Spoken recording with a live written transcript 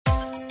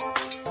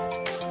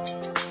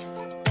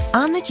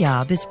On the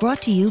Job is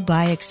brought to you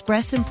by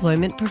Express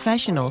Employment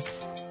Professionals.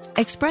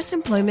 Express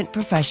Employment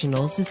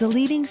Professionals is a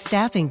leading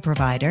staffing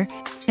provider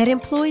that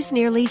employs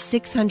nearly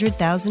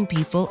 600,000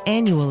 people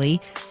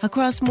annually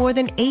across more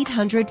than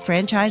 800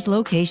 franchise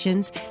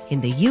locations in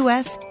the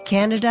U.S.,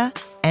 Canada,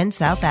 and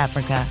South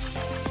Africa.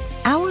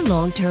 Our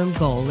long-term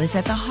goal is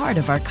at the heart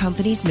of our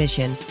company's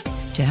mission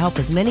to help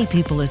as many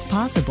people as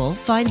possible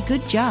find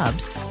good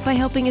jobs by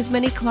helping as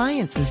many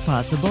clients as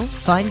possible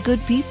find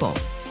good people.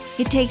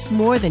 It takes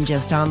more than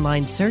just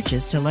online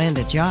searches to land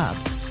a job.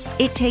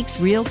 It takes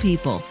real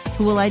people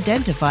who will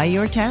identify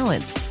your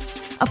talents,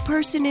 a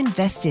person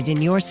invested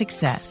in your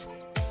success.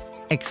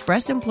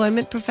 Express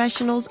Employment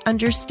Professionals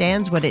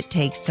understands what it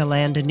takes to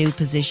land a new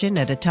position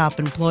at a top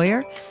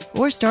employer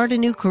or start a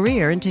new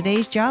career in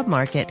today's job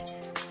market.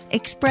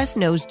 Express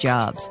knows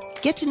jobs.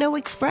 Get to know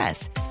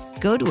Express.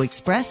 Go to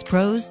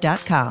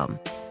expresspros.com.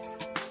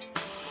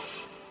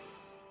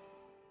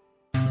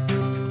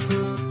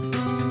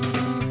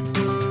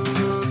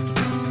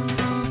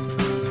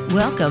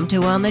 Welcome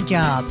to On the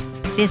Job.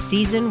 This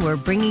season, we're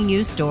bringing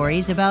you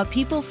stories about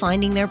people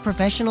finding their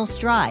professional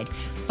stride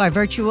by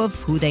virtue of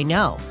who they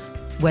know.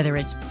 Whether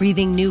it's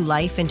breathing new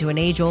life into an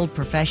age-old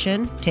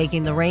profession,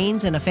 taking the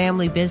reins in a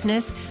family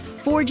business,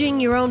 forging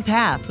your own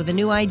path with a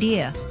new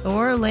idea,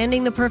 or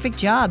landing the perfect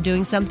job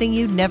doing something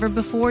you'd never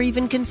before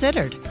even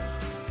considered.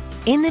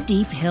 In the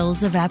deep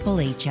hills of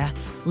Appalachia,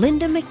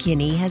 Linda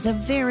McKinney has a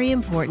very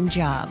important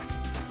job.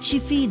 She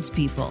feeds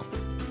people.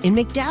 In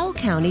McDowell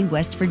County,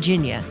 West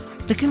Virginia,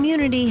 the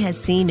community has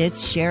seen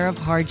its share of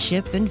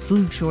hardship and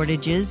food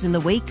shortages in the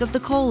wake of the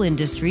coal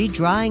industry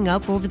drying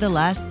up over the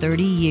last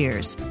 30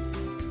 years.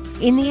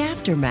 In the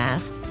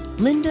aftermath,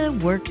 Linda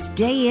works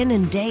day in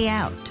and day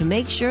out to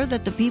make sure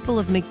that the people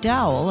of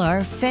McDowell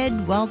are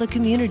fed while the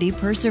community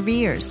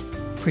perseveres.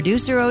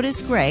 Producer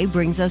Otis Gray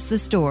brings us the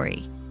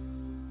story.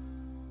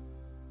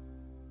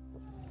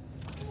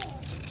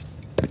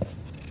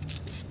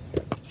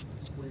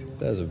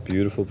 That's a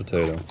beautiful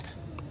potato.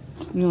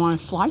 You want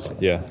to slice it?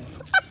 Yeah.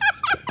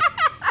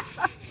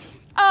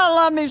 I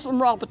love me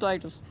some raw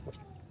potatoes.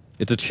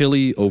 It's a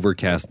chilly,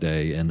 overcast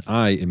day, and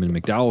I am in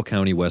McDowell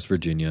County, West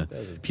Virginia,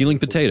 peeling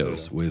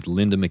potatoes with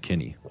Linda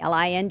McKinney.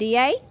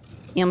 Linda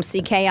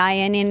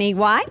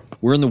McKinney.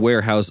 We're in the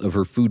warehouse of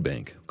her food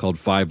bank, called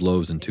 5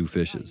 Loaves and 2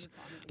 Fishes.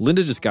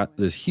 Linda just got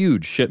this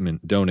huge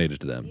shipment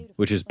donated to them,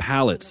 which is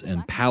pallets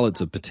and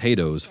pallets of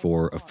potatoes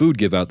for a food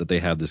give-out that they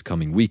have this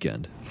coming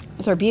weekend.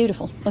 They're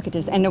beautiful. Look at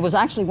this. And there was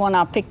actually one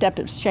I picked up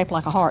that was shaped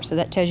like a heart, so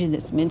that tells you that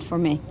it's meant for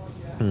me.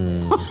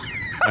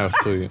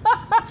 Absolutely.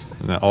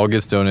 And that all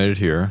gets donated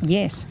here.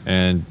 Yes.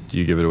 And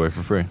you give it away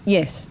for free.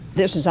 Yes.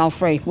 This is all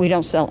free. We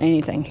don't sell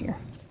anything here.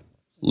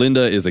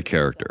 Linda is a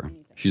character.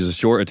 She's a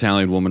short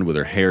Italian woman with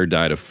her hair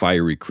dyed a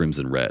fiery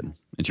crimson red.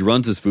 And she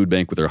runs this food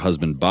bank with her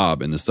husband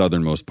Bob in the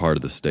southernmost part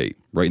of the state,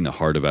 right in the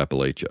heart of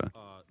Appalachia.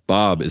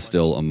 Bob is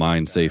still a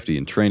mine safety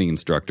and training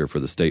instructor for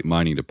the state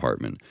mining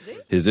department.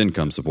 His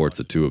income supports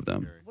the two of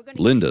them.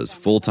 Linda's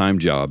full-time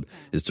job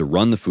is to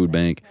run the food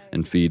bank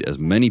and feed as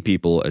many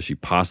people as she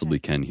possibly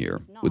can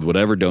here, with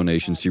whatever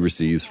donations she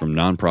receives from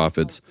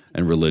nonprofits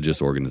and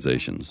religious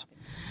organizations.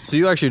 So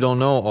you actually don't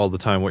know all the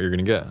time what you're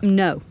going to get?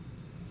 No.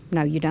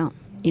 No, you don't.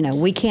 You know,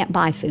 we can't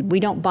buy food. We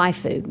don't buy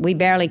food. We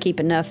barely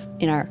keep enough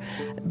in our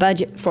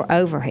budget for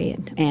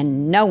overhead,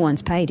 and no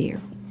one's paid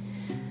here.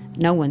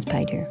 No one's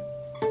paid here.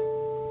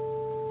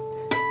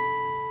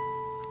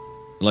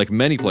 Like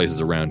many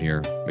places around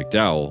here,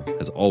 McDowell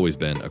has always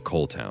been a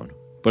coal town.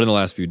 But in the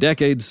last few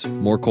decades,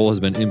 more coal has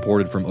been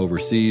imported from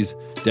overseas,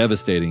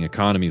 devastating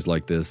economies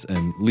like this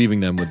and leaving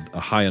them with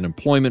a high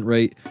unemployment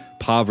rate,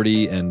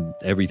 poverty, and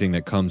everything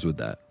that comes with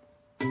that.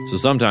 So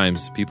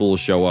sometimes people will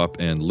show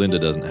up and Linda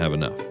doesn't have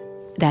enough.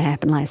 That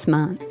happened last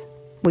month.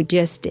 We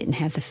just didn't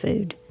have the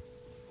food.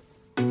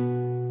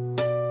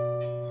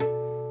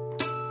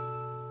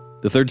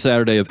 The third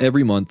Saturday of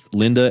every month,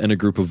 Linda and a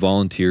group of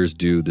volunteers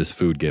do this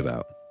food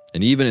give-out.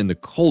 And even in the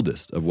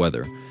coldest of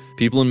weather,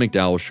 people in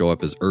McDowell show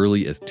up as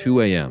early as 2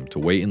 a.m. to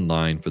wait in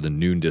line for the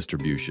noon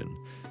distribution.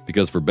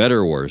 Because for better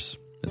or worse,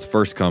 it's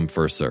first come,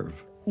 first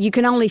serve. You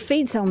can only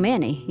feed so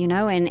many, you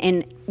know,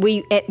 and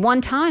we at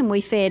one time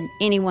we fed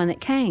anyone that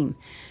came,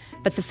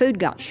 but the food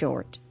got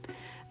short.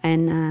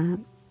 And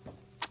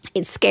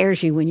it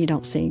scares you when you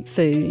don't see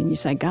food and you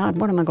say, God,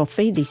 what am I going to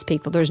feed these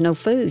people? There's no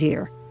food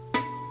here.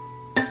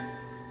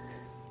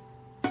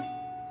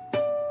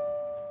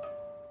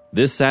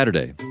 This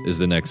Saturday is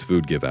the next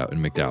food give-out in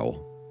McDowell,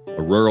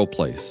 a rural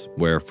place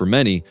where, for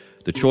many,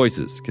 the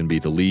choices can be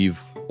to leave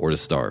or to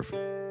starve.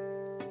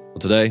 Well,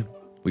 today,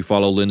 we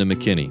follow Linda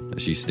McKinney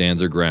as she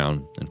stands her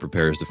ground and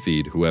prepares to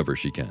feed whoever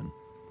she can.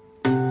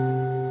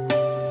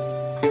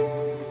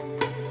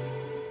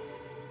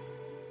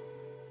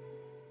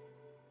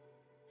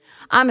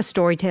 I'm a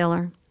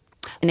storyteller.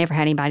 I never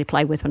had anybody to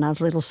play with when I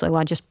was little, so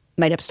I just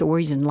made up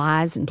stories and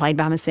lies and played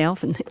by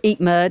myself and eat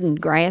mud and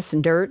grass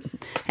and dirt.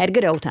 Had a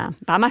good old time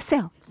by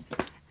myself.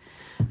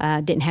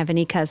 Didn't have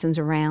any cousins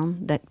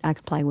around that I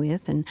could play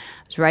with, and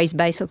was raised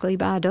basically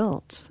by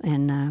adults.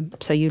 And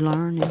so you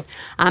learn. And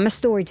I'm a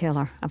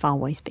storyteller. I've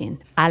always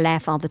been. I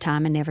laugh all the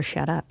time and never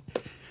shut up.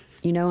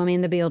 You know I'm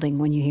in the building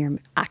when you hear me.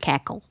 I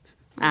cackle.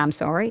 I'm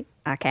sorry,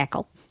 I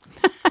cackle.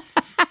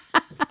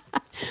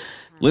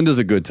 Linda's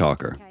a good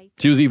talker.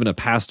 She was even a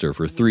pastor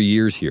for 3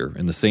 years here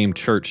in the same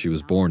church she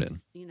was born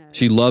in.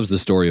 She loves the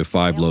story of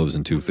 5 loaves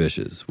and 2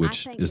 fishes,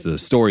 which is the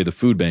story the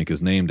food bank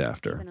is named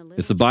after.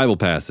 It's the Bible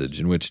passage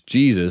in which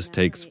Jesus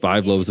takes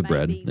 5 loaves of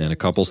bread and a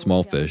couple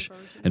small fish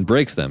and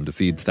breaks them to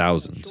feed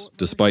thousands,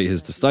 despite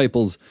his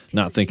disciples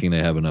not thinking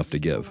they have enough to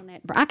give.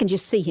 I can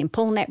just see him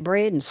pulling that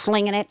bread and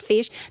slinging that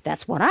fish.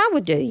 That's what I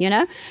would do, you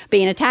know.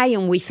 Being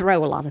Italian, we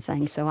throw a lot of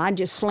things, so I'd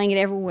just sling it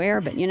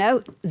everywhere. But, you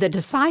know, the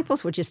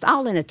disciples were just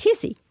all in a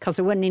tizzy because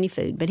there wasn't any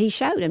food. But he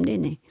showed them,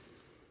 didn't he?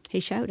 He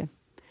showed them.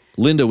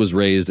 Linda was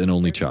raised an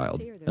only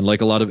child, and like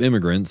a lot of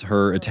immigrants,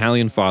 her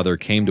Italian father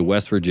came to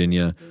West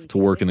Virginia to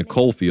work in the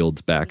coal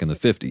fields back in the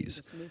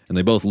 50s, and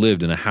they both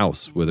lived in a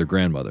house with her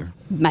grandmother.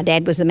 My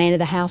dad was the man of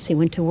the house. He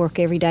went to work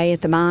every day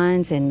at the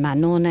mines, and my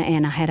nonna,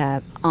 and I had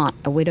a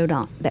widowed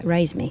aunt that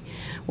raised me.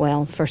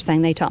 Well, first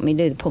thing they taught me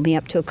to do, they pulled me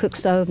up to a cook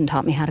stove and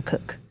taught me how to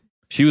cook.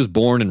 She was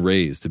born and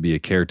raised to be a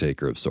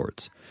caretaker of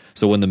sorts.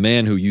 So when the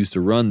man who used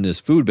to run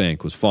this food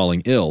bank was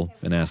falling ill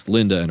and asked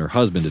Linda and her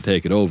husband to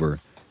take it over,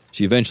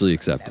 she eventually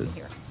accepted.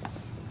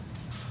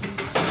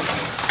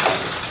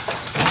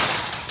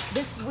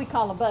 This we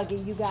call a buggy,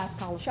 you guys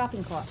call a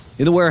shopping cart.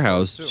 In the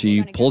warehouse,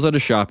 she pulls out a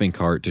shopping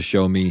cart to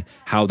show me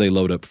how they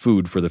load up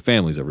food for the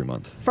families every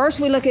month.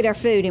 First we look at our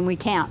food and we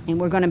count, and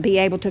we're going to be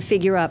able to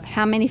figure out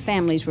how many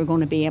families we're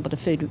going to be able to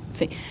feed.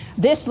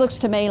 This looks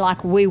to me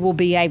like we will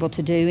be able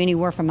to do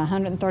anywhere from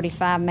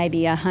 135,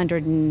 maybe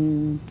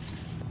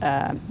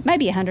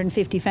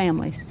 150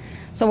 families.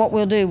 So what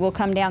we'll do, we'll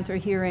come down through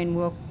here and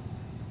we'll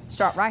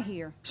start right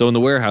here. So in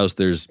the warehouse,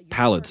 there's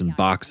pallets and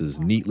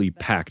boxes neatly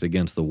packed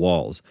against the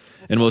walls.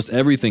 And most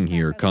everything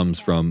here comes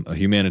from a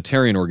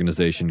humanitarian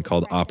organization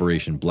called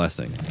Operation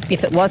Blessing.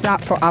 If it was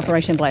not for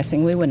Operation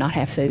Blessing, we would not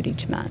have food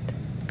each month.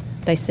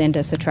 They send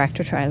us a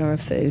tractor trailer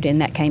of food,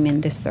 and that came in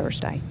this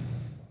Thursday.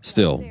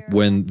 Still,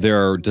 when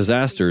there are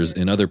disasters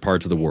in other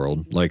parts of the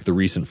world, like the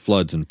recent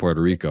floods in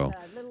Puerto Rico,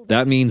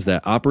 that means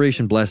that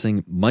Operation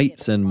Blessing might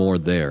send more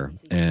there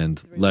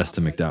and less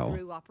to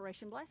McDowell.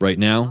 Right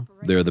now,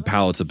 there are the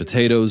pallets of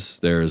potatoes,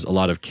 there's a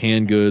lot of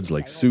canned goods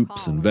like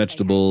soups and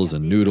vegetables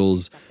and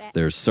noodles,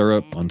 there's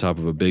syrup on top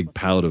of a big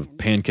pallet of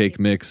pancake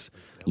mix.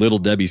 Little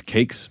Debbie's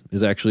Cakes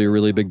is actually a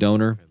really big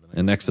donor.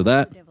 And next to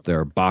that, there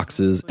are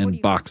boxes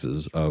and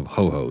boxes of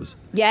ho-hos.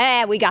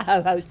 Yeah, we got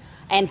ho-hos.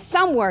 And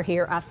somewhere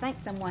here, I think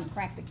someone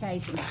cracked the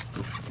case.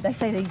 They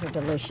say these are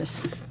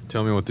delicious.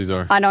 Tell me what these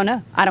are. I don't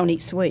know. I don't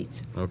eat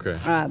sweets. Okay.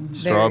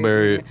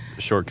 Strawberry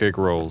shortcake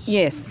rolls.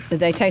 Yes,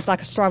 they taste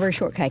like a strawberry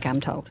shortcake,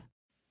 I'm told.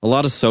 A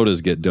lot of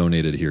sodas get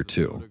donated here,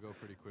 too.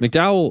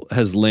 McDowell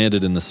has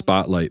landed in the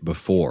spotlight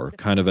before,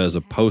 kind of as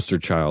a poster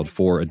child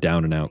for a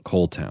down-and-out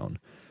coal town.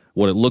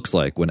 What it looks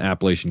like when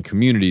Appalachian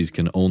communities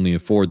can only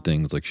afford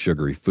things like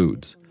sugary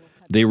foods.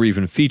 They were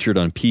even featured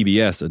on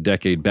PBS a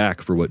decade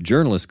back for what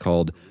journalists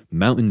called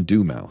Mountain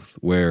Dew Mouth,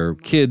 where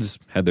kids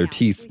had their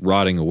teeth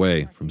rotting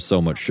away from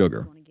so much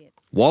sugar.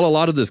 While a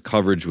lot of this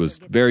coverage was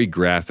very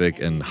graphic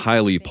and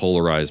highly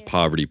polarized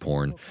poverty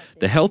porn,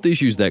 the health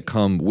issues that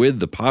come with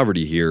the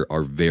poverty here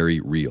are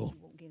very real.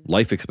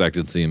 Life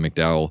expectancy in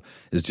McDowell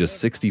is just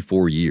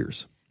 64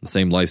 years, the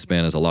same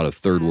lifespan as a lot of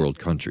third world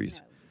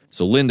countries.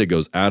 So Linda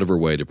goes out of her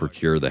way to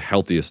procure the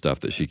healthiest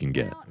stuff that she can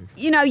get.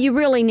 You know, you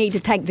really need to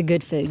take the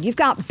good food. You've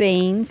got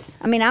beans.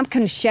 I mean, I'm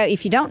going to show,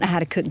 if you don't know how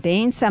to cook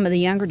beans, some of the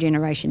younger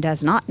generation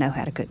does not know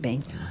how to cook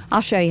beans.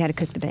 I'll show you how to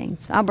cook the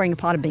beans. I'll bring a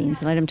pot of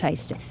beans and let them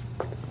taste it.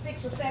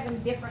 6 or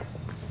 7 different.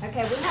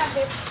 Okay, we have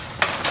this.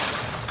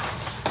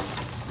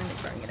 Let me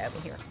bring it over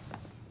here.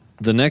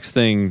 The next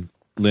thing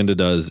Linda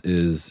does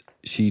is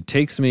she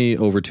takes me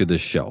over to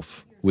this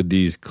shelf with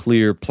these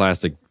clear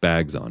plastic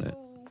bags on it.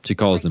 She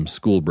calls them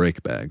school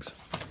break bags.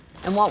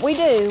 And what we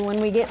do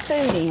when we get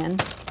food in,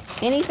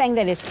 anything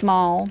that is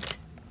small,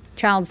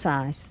 child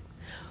size,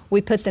 we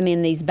put them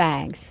in these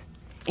bags.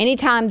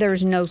 Anytime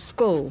there's no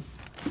school,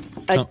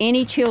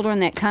 any children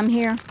that come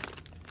here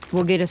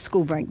will get a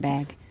school break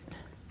bag.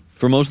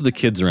 For most of the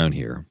kids around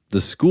here,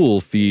 the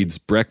school feeds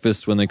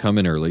breakfast when they come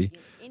in early,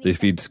 they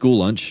feed school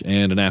lunch,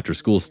 and an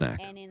after-school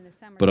snack.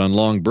 But on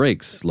long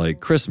breaks, like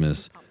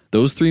Christmas,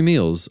 those 3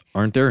 meals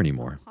aren't there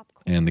anymore.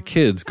 And the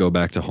kids go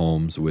back to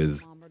homes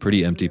with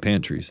pretty empty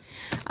pantries.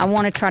 I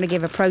want to try to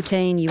give a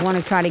protein. You want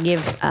to try to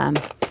give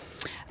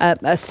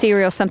a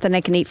cereal, something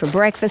they can eat for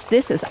breakfast.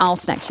 This is all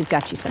snacks. You've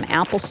got you some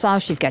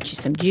applesauce. You've got you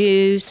some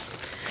juice.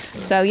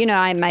 So, you know,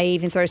 I may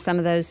even throw some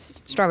of those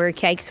strawberry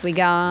cakes we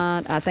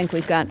got. I think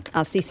we've got,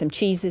 I'll see some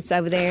Cheez-Its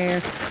over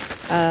there.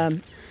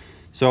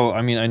 So,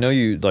 I mean, I know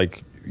you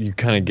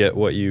kind of get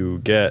what you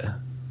get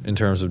in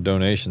terms of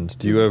donations.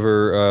 Do you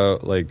ever,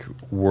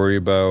 worry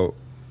about,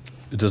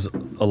 does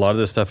a lot of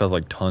this stuff have,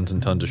 tons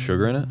and tons of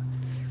sugar in it?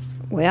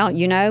 Well,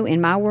 you know,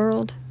 in my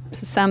world,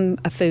 some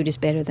food is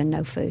better than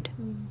no food.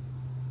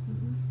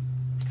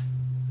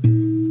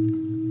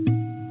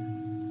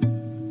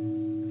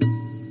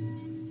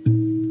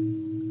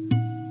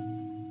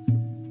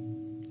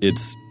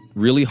 It's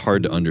really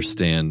hard to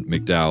understand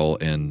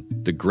McDowell and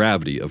the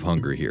gravity of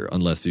hunger here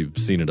unless you've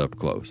seen it up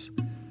close.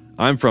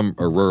 I'm from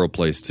a rural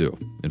place too,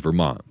 in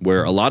Vermont,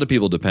 where a lot of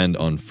people depend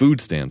on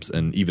food stamps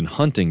and even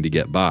hunting to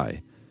get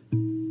by.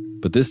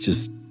 But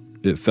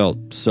it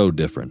felt so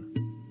different.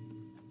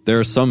 There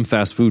are some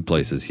fast food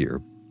places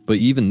here, but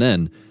even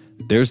then,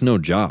 there's no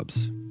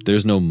jobs.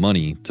 There's no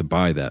money to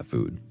buy that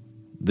food.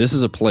 This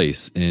is a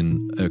place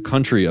in a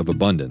country of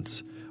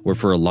abundance where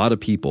for a lot of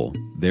people,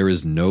 there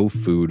is no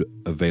food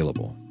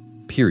available.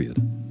 Period.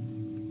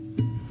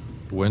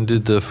 When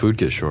did the food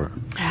get short?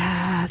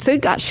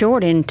 Food got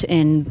short in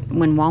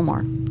when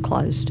Walmart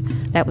closed.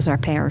 That was our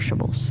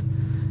perishables.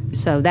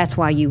 So that's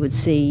why you would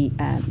see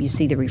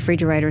the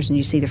refrigerators and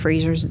you see the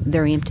freezers.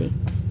 They're empty.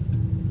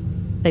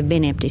 They've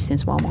been empty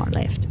since Walmart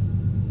left.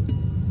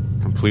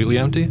 Completely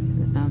empty?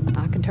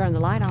 I can turn the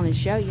light on and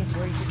show you.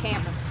 Where's your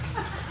camera?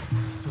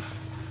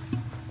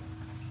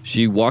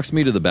 She walks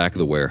me to the back of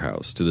the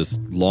warehouse, to this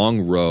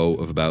long row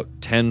of about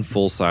 10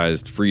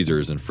 full-sized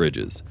freezers and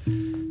fridges.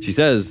 She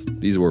says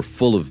these were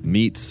full of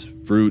meats,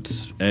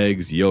 fruits,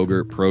 eggs,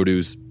 yogurt,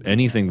 produce,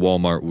 anything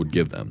Walmart would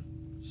give them.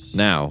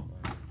 Now,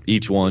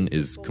 each one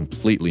is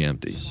completely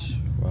empty.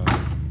 Wow.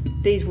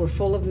 These were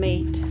full of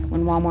meat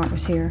when Walmart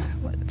was here.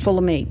 Full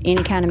of meat.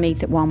 Any kind of meat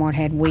that Walmart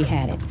had, we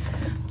had it.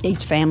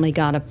 Each family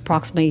got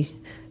approximately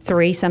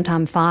 3,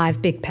 sometimes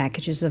 5 big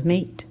packages of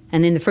meat.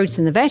 And then the fruits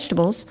and the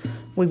vegetables,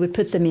 we would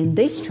put them in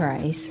these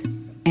trays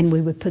and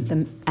we would put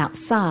them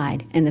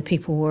outside, and the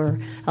people were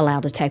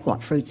allowed to take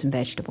what fruits and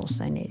vegetables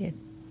they needed.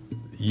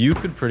 You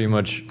could pretty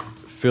much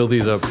fill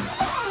these up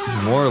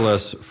more or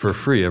less for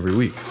free every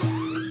week.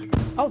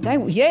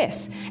 Oh,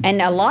 yes.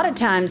 And a lot of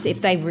times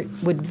if they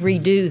would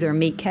redo their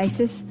meat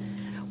cases,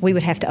 we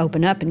would have to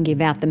open up and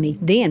give out the meat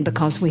then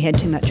because we had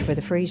too much for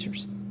the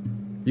freezers.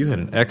 You had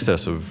an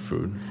excess of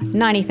food.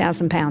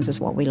 90,000 pounds is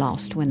what we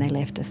lost when they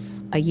left us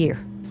a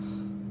year.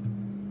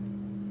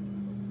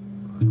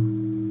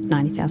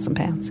 90,000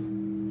 pounds.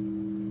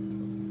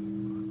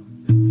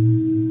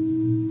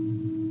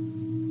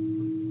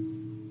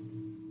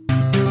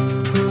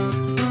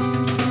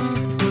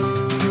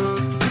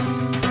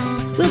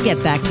 We'll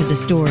get back to the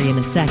story in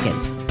a second.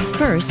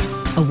 First,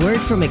 a word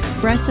from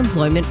Express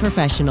Employment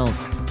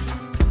Professionals.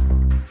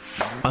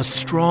 A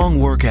strong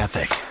work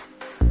ethic.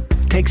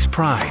 Takes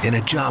pride in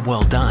a job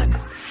well done.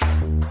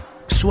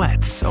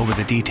 Sweats over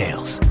the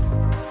details.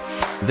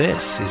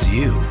 This is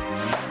you.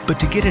 But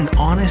to get an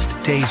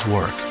honest day's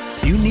work,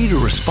 you need a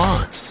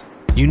response.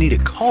 You need a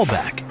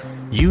callback.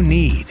 You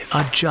need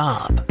a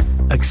job.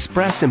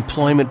 Express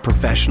Employment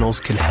Professionals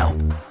can help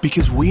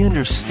because we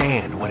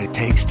understand what it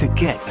takes to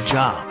get a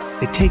job.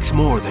 It takes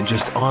more than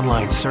just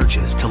online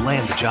searches to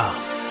land a job.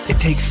 It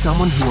takes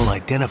someone who will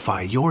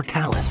identify your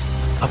talents,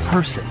 a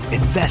person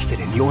invested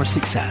in your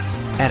success.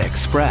 At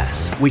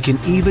Express, we can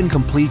even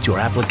complete your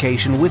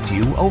application with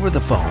you over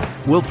the phone.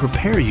 We'll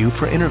prepare you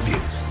for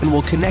interviews and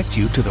we'll connect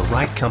you to the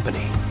right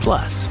company.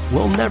 Plus,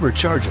 we'll never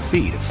charge a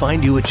fee to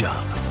find you a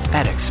job.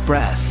 At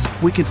Express,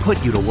 we can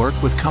put you to work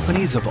with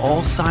companies of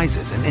all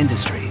sizes and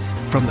industries,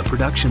 from the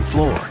production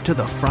floor to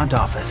the front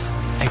office.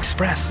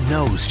 Express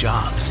knows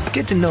jobs.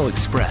 Get to know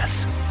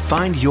Express.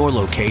 Find your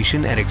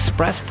location at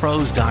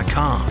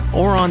expresspros.com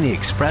or on the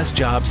Express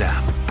Jobs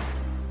app.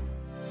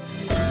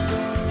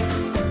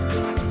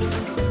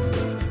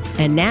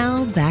 And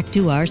now, back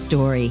to our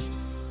story.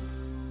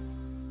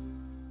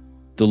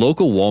 The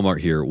local Walmart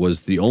here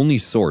was the only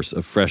source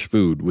of fresh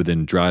food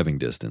within driving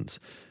distance,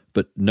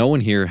 but no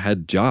one here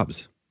had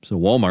jobs, so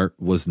Walmart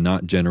was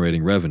not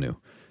generating revenue.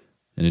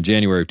 And in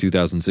January of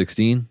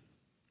 2016,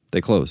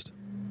 they closed.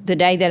 The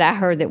day that I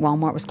heard that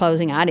Walmart was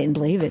closing, I didn't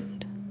believe it.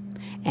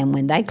 And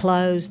when they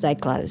closed, they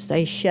closed.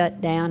 They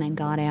shut down and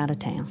got out of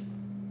town.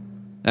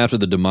 After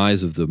the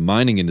demise of the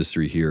mining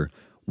industry here,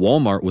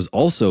 Walmart was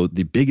also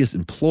the biggest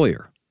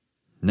employer.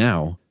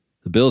 Now,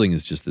 the building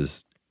is just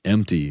this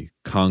empty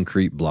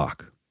concrete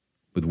block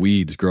with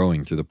weeds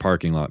growing through the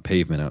parking lot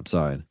pavement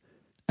outside,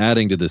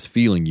 adding to this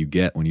feeling you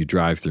get when you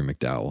drive through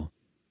McDowell,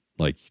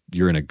 like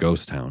you're in a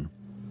ghost town.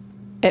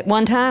 At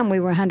one time, we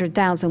were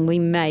 100,000. We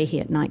may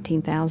hit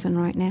 19,000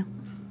 right now.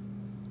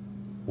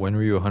 When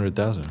were you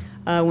 100,000?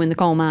 When the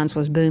coal mines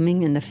was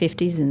booming in the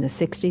 50s and the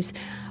 60s.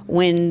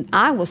 When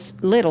I was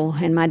little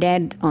and my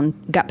dad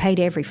got paid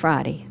every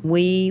Friday,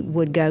 we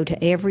would go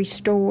to every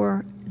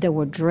store. There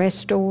were dress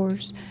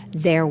stores.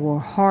 There were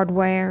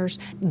hardwares.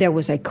 There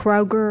was a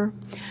Kroger.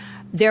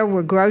 There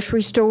were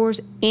grocery stores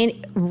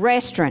and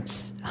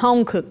restaurants,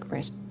 home-cooked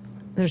restaurants.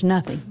 There's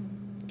nothing.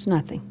 There's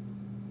nothing.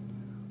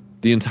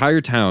 The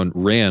entire town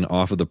ran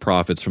off of the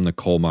profits from the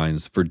coal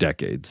mines for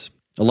decades.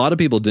 A lot of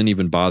people didn't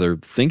even bother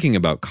thinking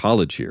about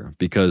college here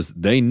because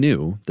they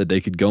knew that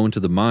they could go into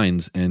the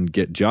mines and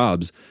get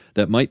jobs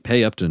that might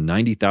pay up to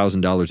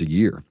 $90,000 a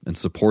year and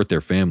support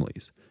their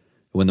families.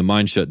 When the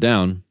mine shut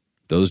down,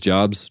 those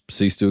jobs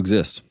ceased to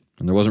exist,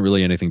 and there wasn't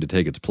really anything to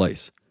take its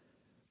place.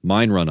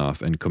 Mine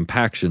runoff and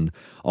compaction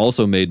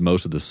also made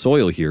most of the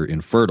soil here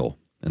infertile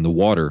and the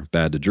water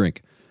bad to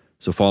drink,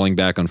 so falling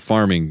back on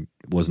farming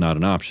was not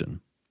an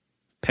option.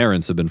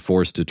 Parents have been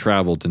forced to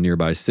travel to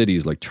nearby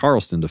cities like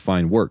Charleston to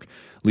find work,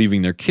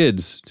 leaving their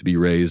kids to be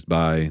raised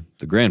by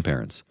the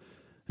grandparents.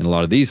 And a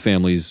lot of these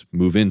families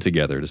move in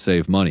together to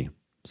save money,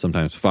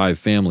 sometimes 5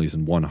 families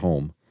in one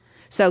home.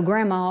 So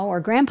grandma or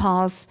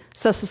grandpa's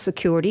Social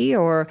Security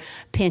or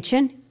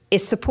pension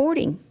is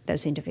supporting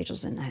those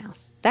individuals in the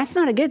house. That's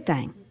not a good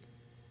thing.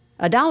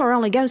 A dollar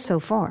only goes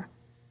so far.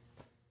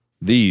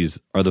 These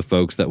are the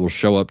folks that will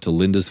show up to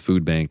Linda's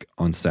food bank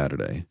on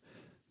Saturday,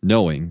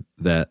 knowing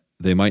that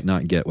they might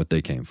not get what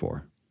they came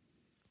for.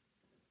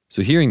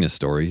 So hearing this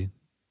story,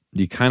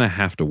 you kind of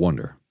have to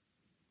wonder,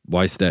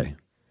 why stay?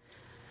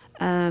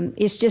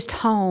 It's just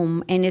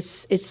home, and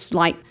it's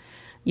like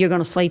you're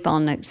going to sleep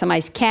on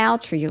somebody's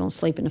couch, or you're going to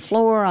sleep on the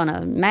floor on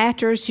a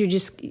mattress.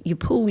 You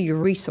pool your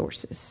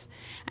resources,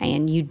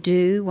 and you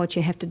do what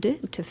you have to do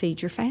to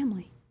feed your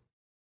family.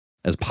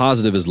 As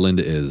positive as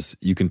Linda is,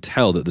 you can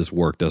tell that this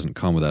work doesn't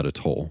come without a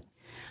toll.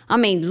 I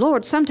mean,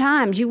 Lord,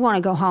 sometimes you want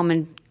to go home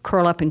and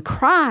curl up and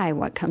cry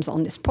what comes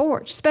on this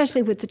porch,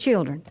 especially with the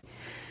children.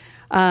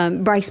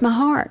 Breaks my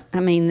heart. I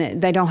mean,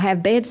 they don't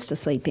have beds to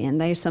sleep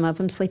in. Some of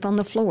them sleep on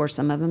the floor.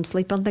 Some of them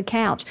sleep on the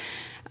couch.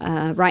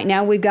 Right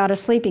now, we've got a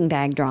sleeping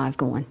bag drive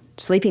going.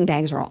 Sleeping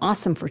bags are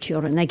awesome for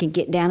children. They can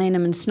get down in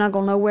them and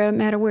snuggle no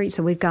matter where.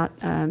 So we've got,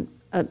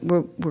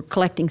 we're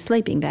collecting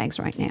sleeping bags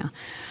right now.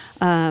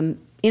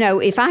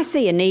 If I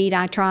see a need,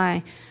 I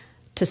try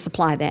to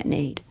supply that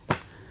need.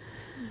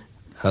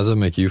 How does that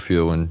make you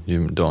feel when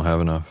you don't have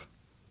enough?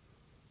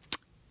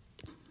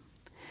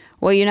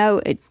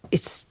 Well,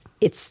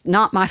 it's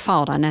not my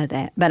fault, I know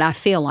that, but I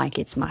feel like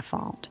it's my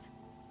fault.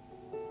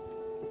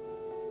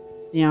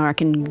 I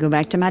can go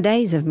back to my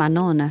days of my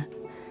nonna.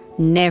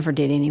 Never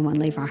did anyone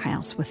leave our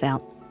house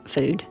without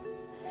food.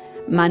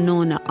 My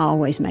nonna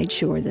always made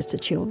sure that the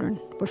children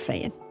were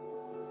fed.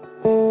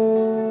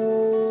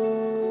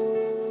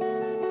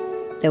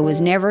 There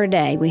was never a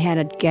day we had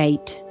a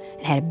gate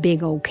that had a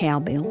big old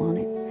cowbell on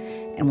it.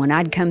 And when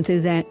I'd come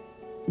through that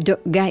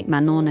gate, my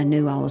nonna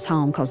knew I was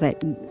home because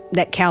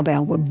that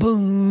cowbell would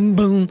boom,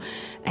 boom.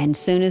 And as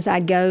soon as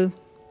I'd go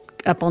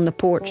up on the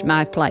porch,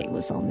 my plate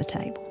was on the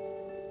table.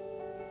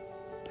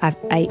 I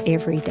ate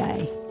every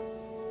day.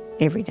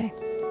 Every day.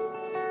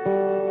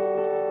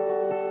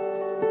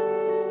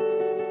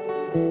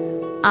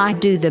 I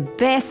do the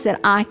best that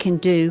I can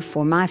do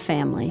for my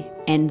family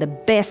and the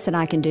best that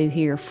I can do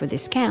here for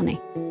this county.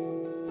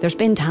 There's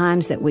been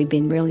times that we've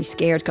been really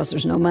scared because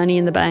there's no money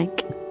in the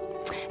bank.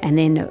 And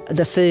then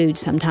the food,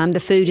 sometimes the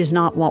food is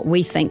not what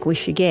we think we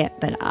should get,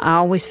 but I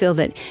always feel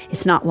that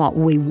it's not what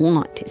we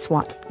want, it's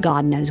what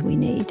God knows we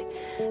need.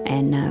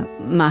 And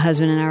my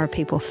husband and I are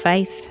people of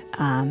faith.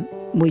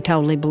 We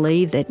totally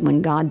believe that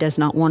when God does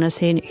not want us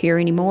here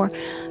anymore,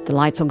 the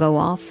lights will go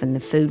off and the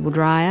food will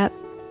dry up,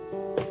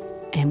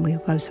 and we'll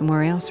go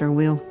somewhere else or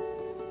we'll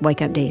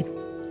wake up dead.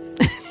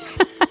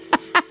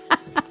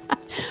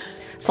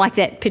 It's like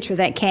that picture of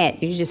that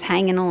cat. You're just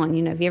hanging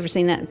on. Have you ever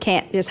seen that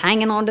cat just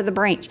hanging on to the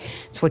branch?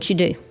 It's what you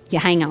do. You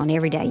hang on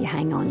every day. You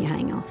hang on, you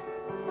hang on.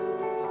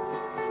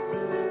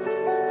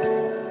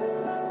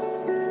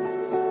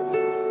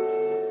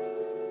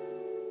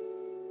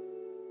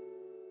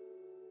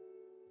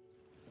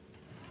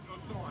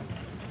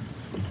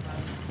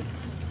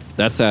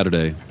 That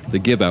Saturday, the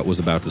give-out was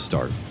about to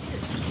start.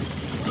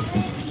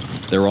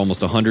 There were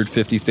almost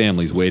 150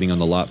 families waiting on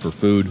the lot for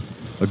food.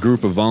 A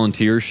group of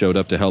volunteers showed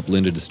up to help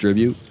Linda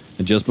distribute,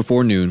 and just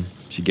before noon,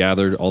 she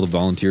gathered all the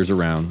volunteers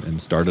around and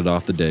started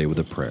off the day with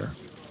a prayer.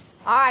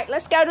 All right,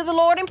 let's go to the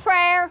Lord in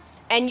prayer,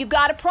 and you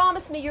got to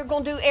promise me you're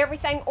going to do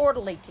everything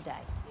orderly today.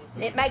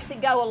 It makes it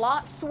go a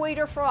lot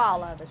sweeter for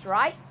all of us,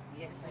 right?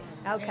 Yes,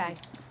 ma'am. Okay.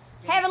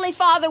 Heavenly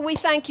Father, we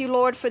thank you,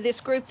 Lord, for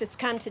this group that's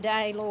come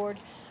today, Lord.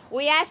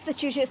 We ask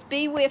that you just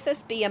be with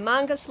us, be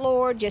among us,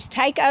 Lord. Just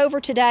take over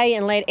today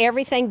and let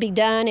everything be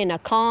done in a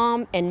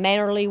calm and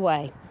mannerly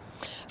way.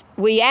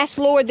 We ask,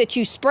 Lord, that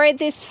you spread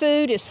this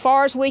food as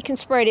far as we can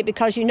spread it,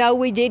 because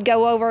we did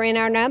go over in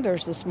our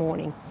numbers this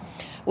morning.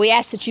 We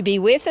ask that you be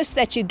with us,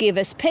 that you give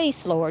us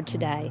peace, Lord,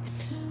 today.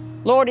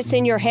 Lord, it's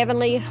in your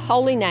heavenly,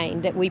 holy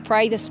name that we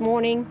pray this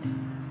morning.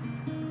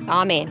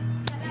 Amen.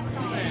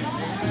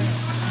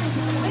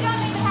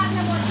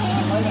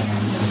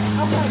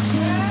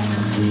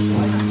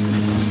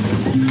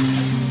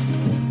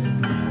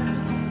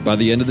 By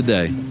the end of the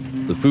day,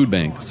 the food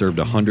bank served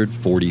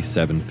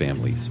 147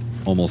 families,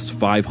 almost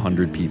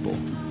 500 people,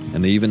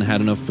 and they even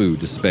had enough food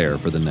to spare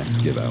for the next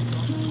give-out.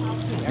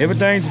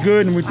 Everything's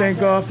good, and we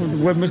thank God for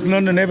what Miss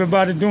London and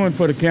everybody doing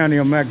for the county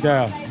of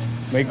McDowell.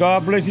 May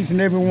God bless each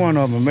and every one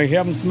of them. May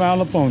heaven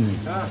smile upon you.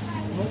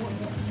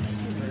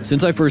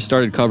 Since I first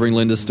started covering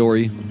Linda's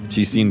story,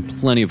 she's seen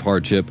plenty of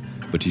hardship,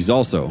 but she's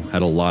also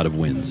had a lot of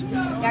wins.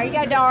 There you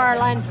go,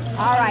 darling.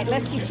 All right,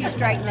 let's get you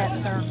straightened up,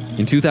 sir.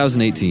 In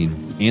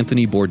 2018,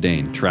 Anthony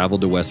Bourdain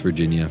traveled to West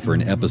Virginia for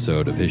an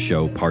episode of his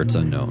show Parts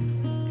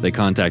Unknown. They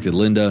contacted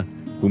Linda,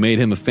 who made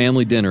him a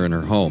family dinner in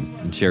her home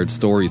and shared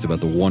stories about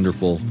the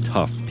wonderful,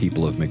 tough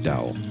people of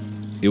McDowell.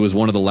 It was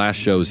one of the last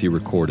shows he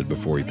recorded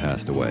before he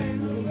passed away.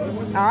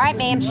 All right,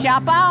 ma'am,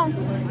 shop on.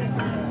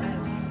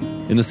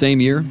 In the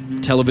same year,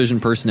 television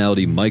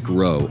personality Mike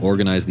Rowe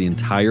organized the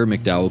entire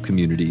McDowell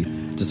community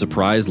to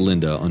surprise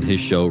Linda on his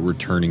show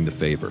Returning the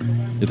Favor.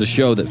 It's a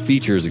show that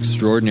features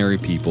extraordinary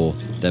people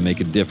that make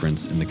a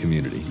difference in the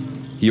community.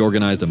 He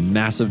organized a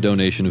massive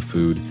donation of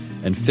food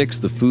and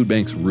fixed the food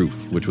bank's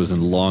roof, which was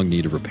in long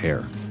need of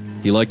repair.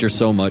 He liked her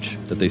so much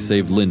that they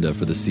saved Linda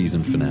for the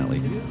season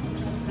finale.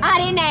 I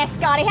didn't ask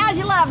Scotty. How's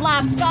your love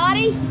life,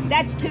 Scotty?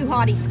 That's too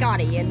haughty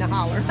Scotty in the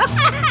holler.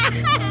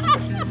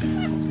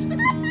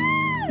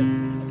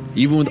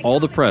 Even with all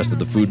the press that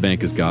the food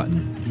bank has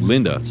gotten,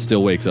 Linda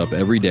still wakes up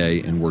every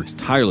day and works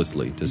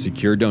tirelessly to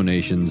secure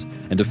donations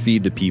and to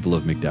feed the people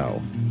of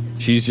McDowell.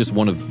 She's just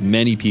one of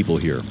many people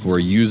here who are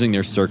using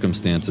their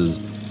circumstances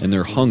and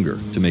their hunger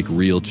to make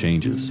real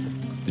changes,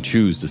 to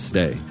choose to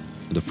stay,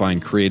 and to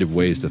find creative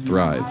ways to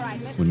thrive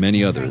when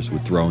many others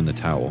would throw in the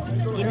towel.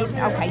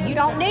 Okay, you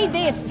don't need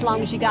this as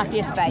long as you got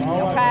this, baby,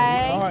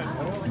 okay?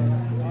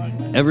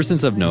 Ever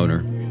since I've known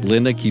her,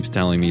 Linda keeps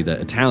telling me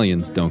that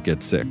Italians don't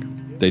get sick.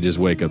 They just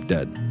wake up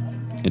dead.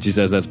 And she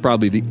says that's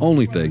probably the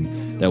only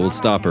thing that will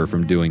stop her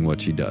from doing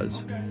what she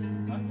does.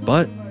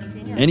 But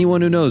anyone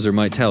who knows her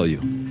might tell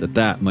you that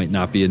that might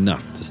not be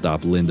enough to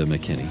stop Linda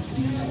McKinney.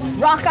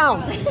 Rock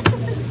on.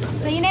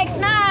 See you next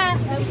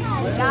month.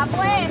 God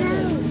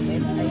bless.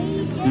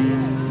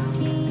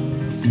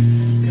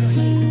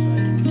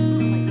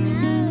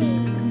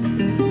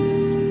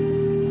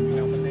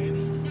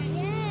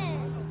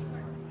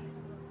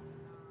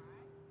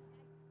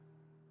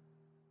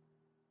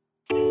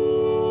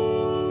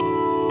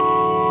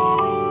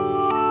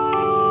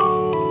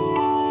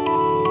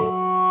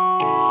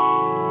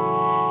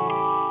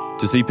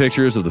 To see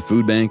pictures of the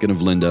food bank and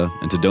of Linda,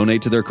 and to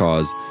donate to their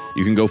cause,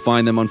 you can go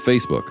find them on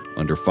Facebook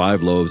under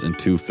 5 Loaves and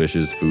 2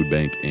 Fishes Food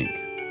Bank,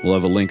 Inc. We'll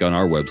have a link on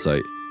our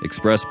website,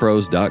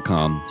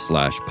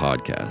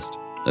 expresspros.com/podcast.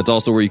 That's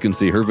also where you can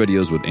see her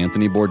videos with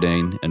Anthony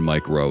Bourdain and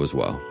Mike Rowe as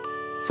well.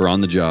 For On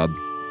the Job,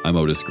 I'm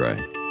Otis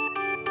Gray.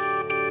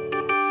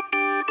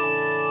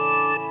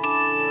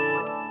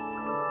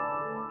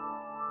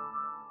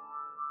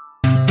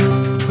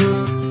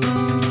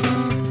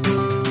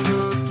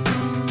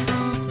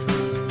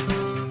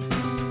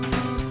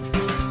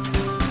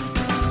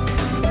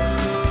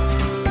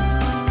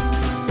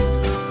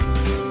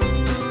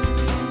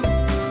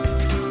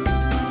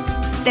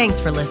 Thanks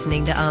for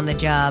listening to On the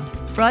Job,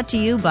 brought to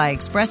you by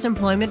Express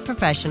Employment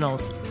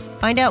Professionals.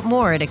 Find out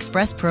more at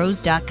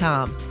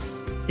expresspros.com.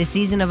 This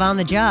season of On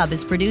the Job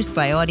is produced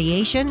by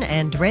Audiation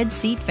and Red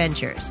Seat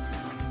Ventures.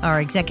 Our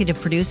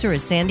executive producer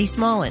is Sandy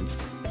Smallins.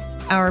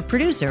 Our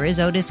producer is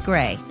Otis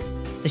Gray.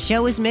 The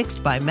show is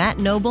mixed by Matt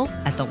Noble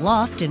at The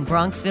Loft in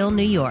Bronxville,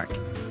 New York.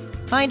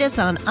 Find us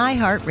on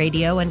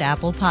iHeartRadio and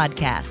Apple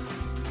Podcasts.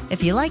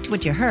 If you liked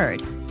what you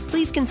heard,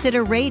 please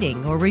consider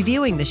rating or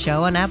reviewing the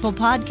show on Apple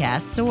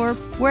Podcasts or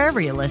wherever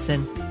you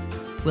listen.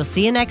 We'll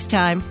see you next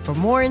time for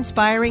more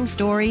inspiring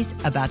stories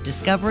about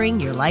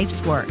discovering your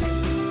life's work.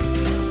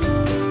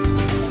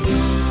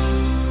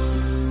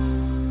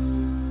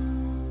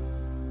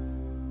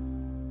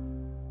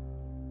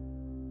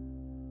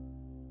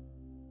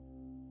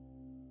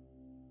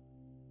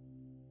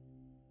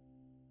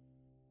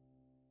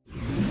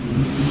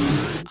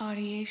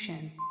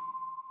 Audiation.